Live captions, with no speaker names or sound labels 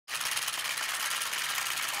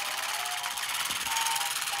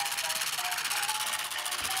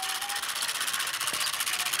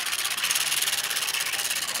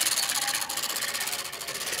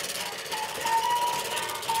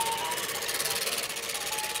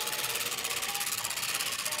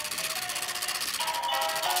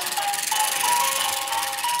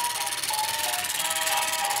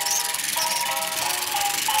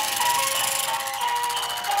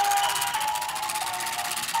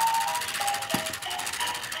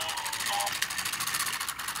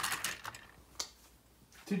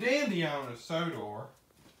Today in the Sodor,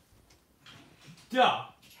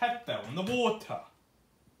 Duck had fell in the water.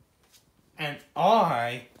 And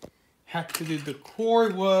I had to do the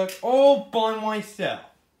quarry work all by myself.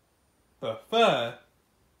 But first,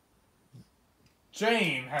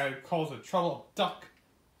 James had caused the trouble of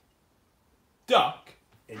Duck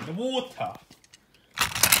in the water.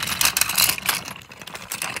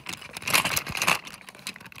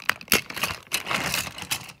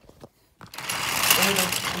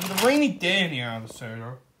 It was a rainy day in the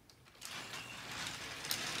Sodor.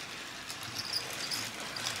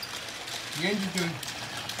 The engine's doing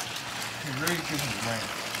really good in the rain.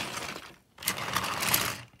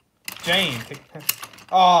 James,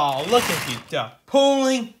 oh, look at you, Duck,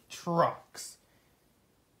 pulling trucks.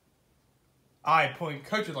 I pulling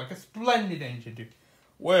coaches like a splendid engineer.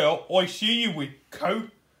 Well, I see you with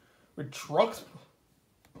trucks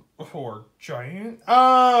before, Giant.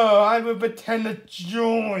 Oh, I'm a pretend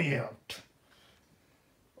giant.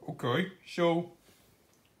 Okay, so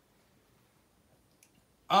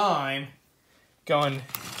I'm going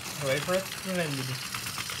away for a splendid.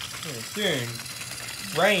 Soon,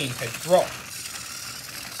 rain had dropped.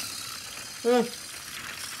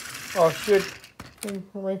 Oh, shit.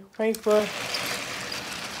 Rain for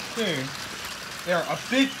soon. There are a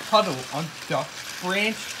big puddle on Duck's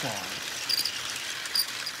branch line.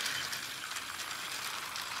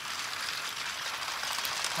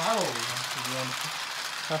 Harold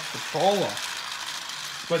has to fall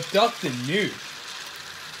off, but Duck didn't knew.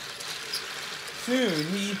 Soon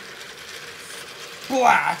he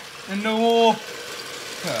splashed in the water.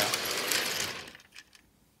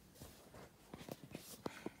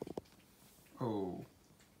 Oh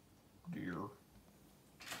dear.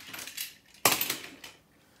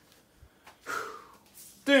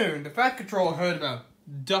 Soon the Fat Controller heard about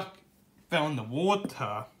Duck fell in the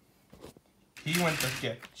water. He went to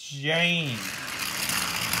get James.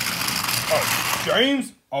 Oh,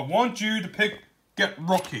 James, I want you to get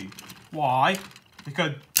Rocky. Why?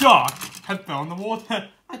 Because Duck had fell in the water.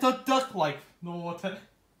 I thought Duck liked the water.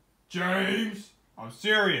 James, I'm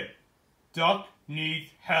serious. Duck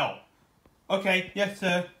needs help. Okay, yes,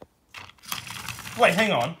 sir. Wait,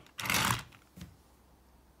 hang on.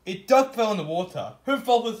 If Duck fell in the water, whose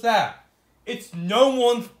fault was that? It's no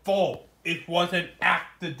one's fault. It was an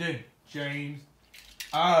accident, James.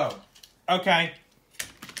 Oh, okay.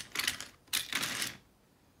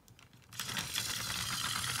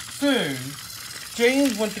 Soon,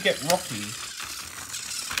 James went to get Rocky.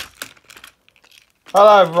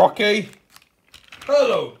 Hello, Rocky.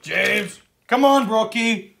 Hello, James. Come on,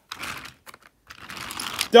 Rocky.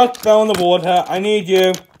 Duck fell in the water. I need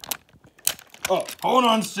you. Oh, hold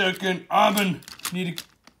on a second. Need to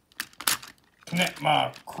connect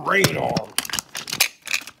my crane arm.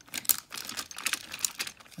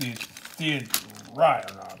 See it right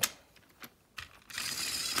or not.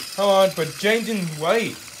 Hold on, but James didn't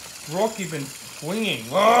wait. Rocky been swinging.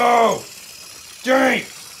 Whoa! James!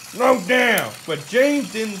 Slow down! But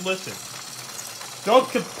James didn't listen.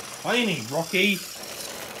 Stop complaining, Rocky.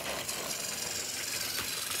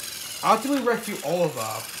 After we rescue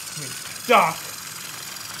Oliver, Duck.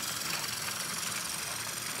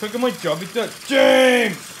 Took my job, he said,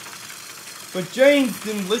 James! But James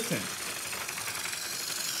didn't listen.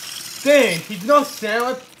 Then he did not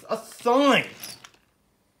sound a sign.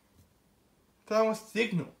 That was a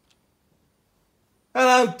signal.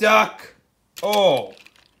 Hello, Duck. Oh,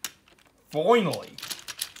 finally.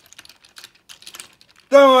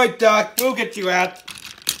 Don't worry, Duck. We'll get you out.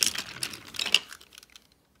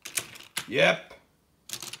 Yep.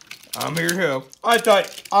 I'm here to help. I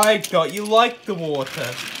thought you liked the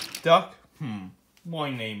water, Duck. My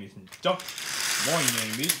name isn't Duck. My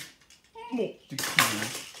name is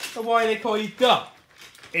Multicube. So why do they call you Duck?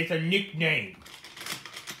 It's a nickname.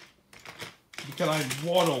 Because I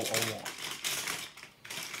waddle a lot.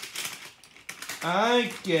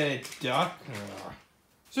 I get it, Duck.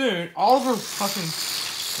 Soon, Oliver's fucking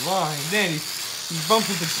flying. Then he bumps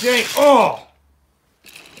into Jane. Oh!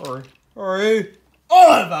 Sorry.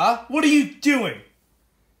 Oliver, what are you doing?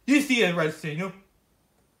 You see a red signal?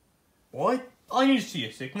 What? I didn't see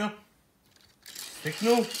a signal.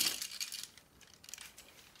 Signal?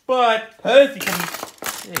 But Percy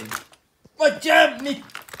comes in. What's up,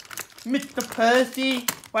 Mr. Percy?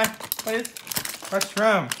 What's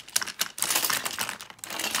wrong?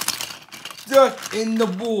 Duck in the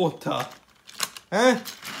water. Huh?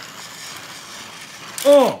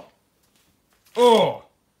 Oh.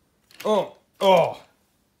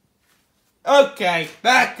 Okay,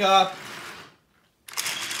 back up.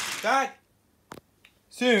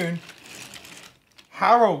 Soon,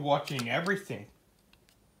 Harold watching everything.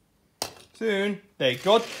 Soon, they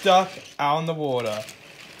got Duck out in the water.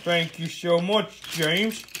 Thank you so much,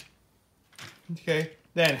 James. Okay,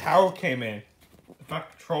 then Harold came in. The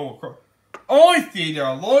back patrol. I see there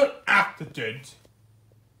are a lot of accidents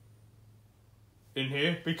in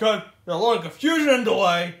here because there's a lot of confusion and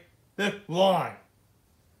delay. This line.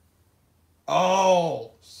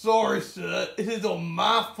 Oh, sorry, sir. It is all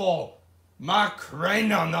my fault. My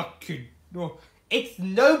crane are not good. It's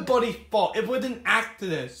nobody's fault. It was an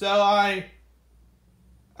accident. So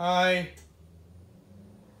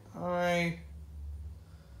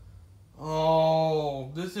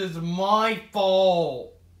oh, this is my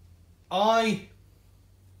fault. I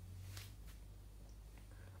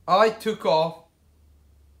took off,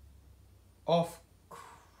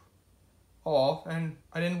 and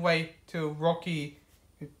I didn't wait till Rocky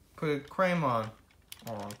put a crane on.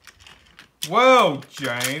 Well,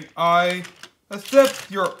 James, I accept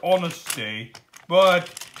your honesty, but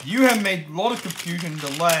you have made a lot of confusion and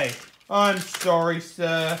delay. I'm sorry,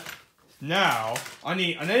 sir. Now, I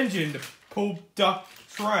need an engine to pull Duck's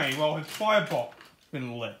train while his firebox has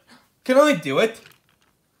been lit. Can I do it?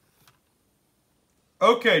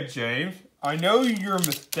 Okay, James. I know you're a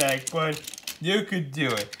mistake, but you could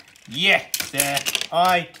do it. Yes, sir.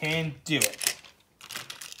 I can do it.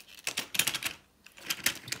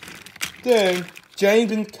 Then,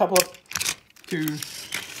 James and couple up to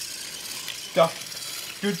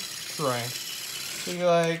Duck's good train. So you're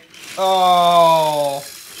like, oh,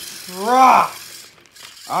 trucks.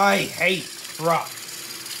 I hate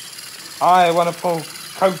trucks. I want to pull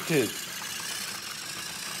coaches.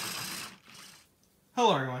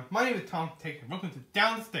 Hello everyone, my name is Tom Taker. Welcome to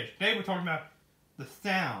Down the Station. Today we're talking about the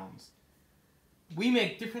sounds. We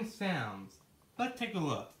make different sounds. Let's take a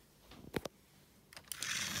look.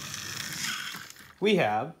 We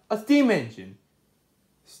have a steam engine.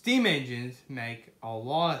 Steam engines make a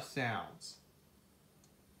lot of sounds.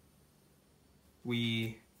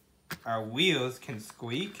 Our wheels can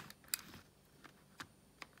squeak.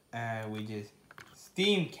 And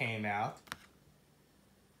steam came out.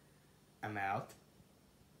 I'm out.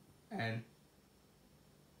 And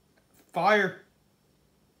firemen.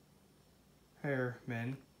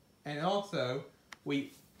 And also,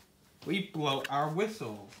 we blow our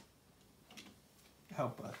whistles.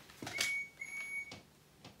 Help us.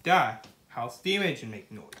 That's how a steam engine makes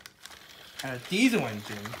noise. And a diesel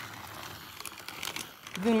engine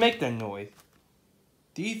doesn't make that noise.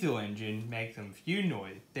 Diesel engine makes some few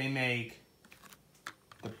noise. They make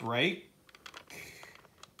the brake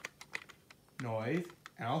noise,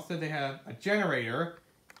 and also they have a generator,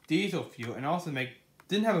 diesel fuel, and also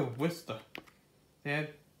didn't have a whistle. They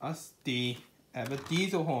had a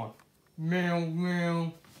diesel horn. Meow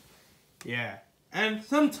meow. Yeah. And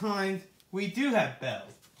sometimes we do have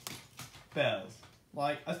bells. Bells.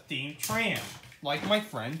 Like a steam tram. Like my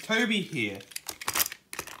friend Toby here.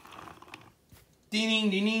 Ding ding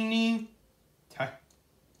ding ding.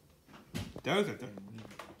 Those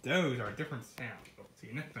are different sounds. See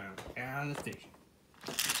you next time on the station.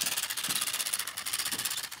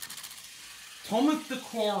 Thomas the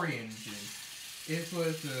Quarry engine. It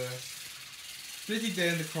was a busy day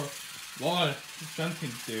in the car. A lot of something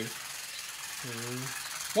to do.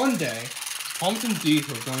 One day, Thomas and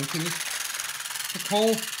Diesel were going to the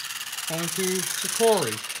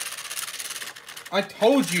quarry. I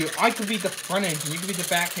told you I could be the front engine, you could be the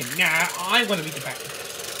back end. Nah, I want to be the back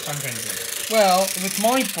front engine. Well, it was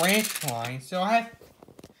my branch line, so I had to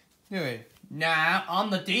do it. Nah,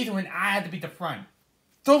 I'm the diesel and I had to be the front.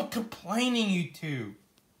 Stop complaining, you two.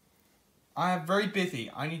 I am very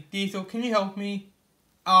busy. I need diesel. Can you help me?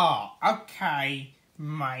 Oh, okay,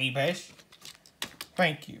 maybe.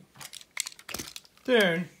 Thank you.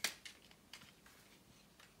 Soon,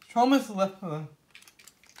 Thomas left.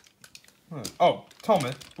 Oh,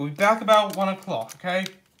 Thomas, we'll be back about 1 o'clock, okay?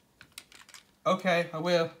 Okay, I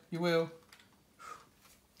will. You will.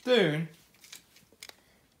 Soon,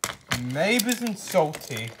 Mavis and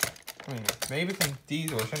Salty. Mavis and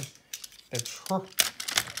Diesel. The truck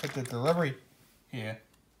at the delivery here.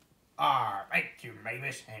 Thank you,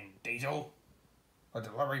 Mavis and Diesel. A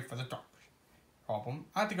delivery for the dog. Problem.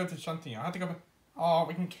 I have to go to something. I have to go. Oh,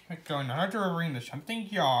 we can keep going. I have to ring the something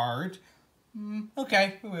yard.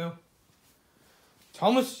 Okay, we will.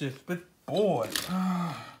 Thomas just a bit bored.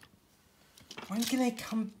 When can they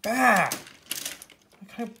come back? I'm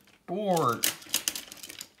kind of bored.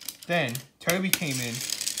 Then Toby came in.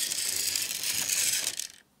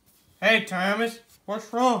 Hey, Thomas,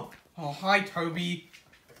 what's wrong? Oh, hi, Toby.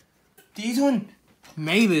 These one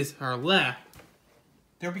Mavis are left.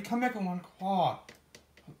 They'll be coming back at 1 o'clock.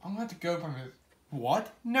 I'm gonna have to go from this.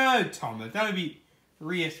 What? No, Thomas, that would be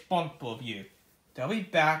responsible of you. They'll be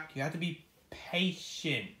back. You have to be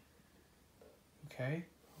patient. Okay?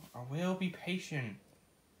 I will be patient.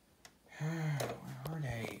 Where are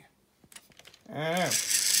they? Oh.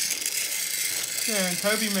 Yeah,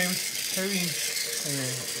 Toby.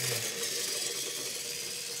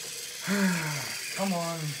 Come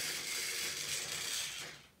on.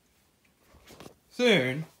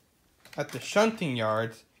 Soon, at the shunting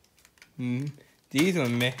yards, Diesel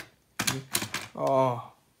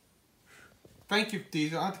oh. Thank you,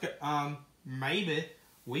 Diesel. I have to go, maybe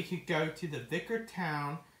we could go to the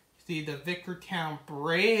Vickertown, see the Vickertown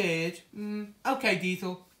Bridge. Okay,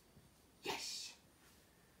 Diesel. Yes.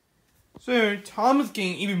 Soon, Tom is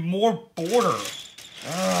getting even more border.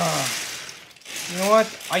 You know what?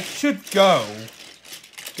 I should go.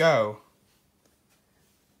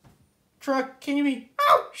 Truck, can you be?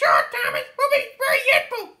 Oh, sure, Thomas. We'll be very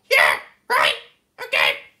useful. Yeah, right.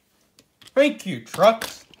 Okay. Thank you,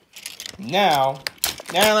 trucks. Now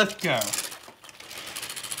let's go.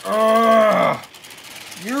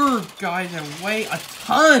 Your guys weigh a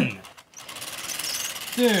ton.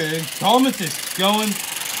 Dude, Thomas is going.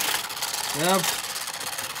 Yep.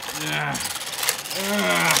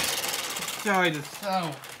 This guy is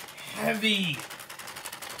so heavy.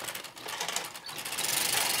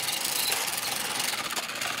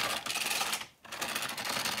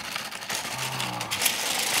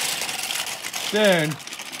 Then,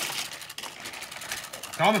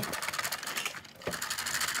 Thomas.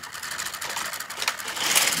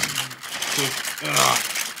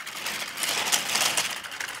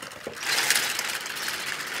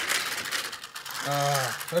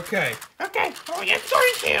 Okay. Okay. Oh, yeah,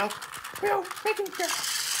 sorry, Jill. We'll making sure.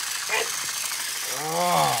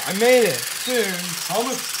 I made it. Soon,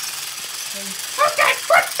 Thomas. Okay,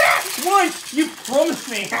 what's that? Once you promised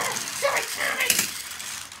me. Sorry, Thomas.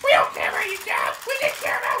 We don't care about you, Dad. We take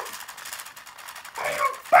care about.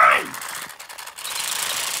 Fine.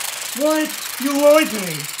 Once you lied to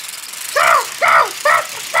me. Go,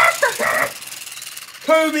 faster.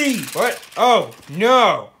 Toby! What? Oh,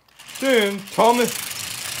 no. Soon, Thomas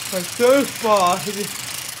was so far.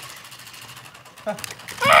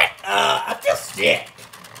 I feel sick.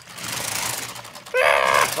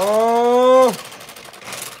 Oh.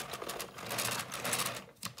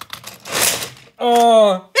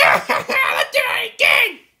 Let's do it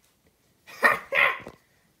again.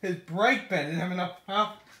 His brake bed didn't have enough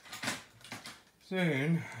power.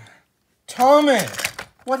 Soon. Thomas!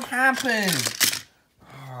 What happened?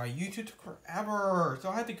 You two took forever, so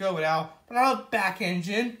I had to go without a back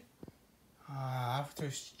engine. After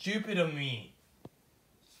stupid of me.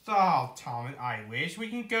 So, Thomas, I wish we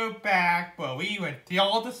can go back, but we went the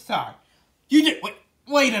other side. You did.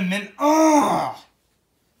 Wait a minute.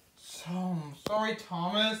 So, I'm sorry,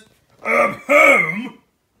 Thomas. Home.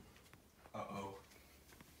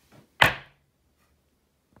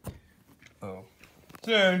 Oh.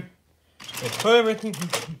 Soon. They put everything.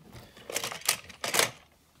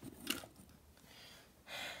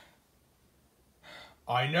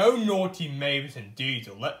 I know naughty Mavis and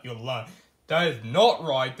Diesel let you alone. That is not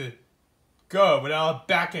right to go without a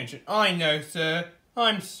back engine. I know, sir.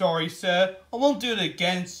 I'm sorry, sir. I won't do it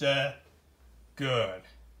again, sir. Good.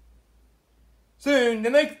 Soon, the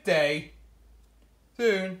next day.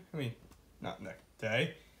 Not next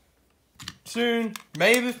day. Soon,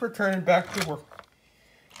 Mavis returned back to work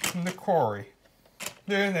from the quarry.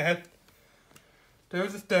 Then there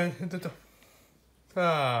was a stone.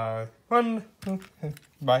 One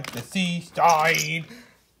like the seaside,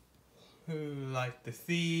 like the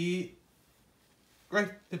sea, great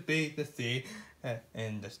to be the sea,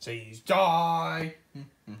 and the seas die.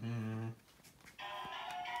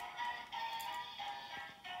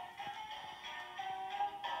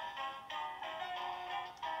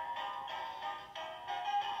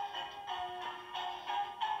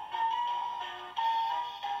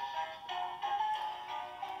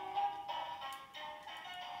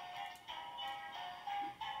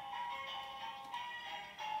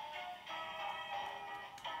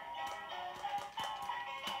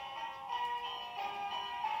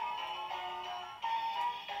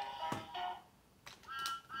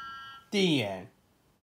 The end.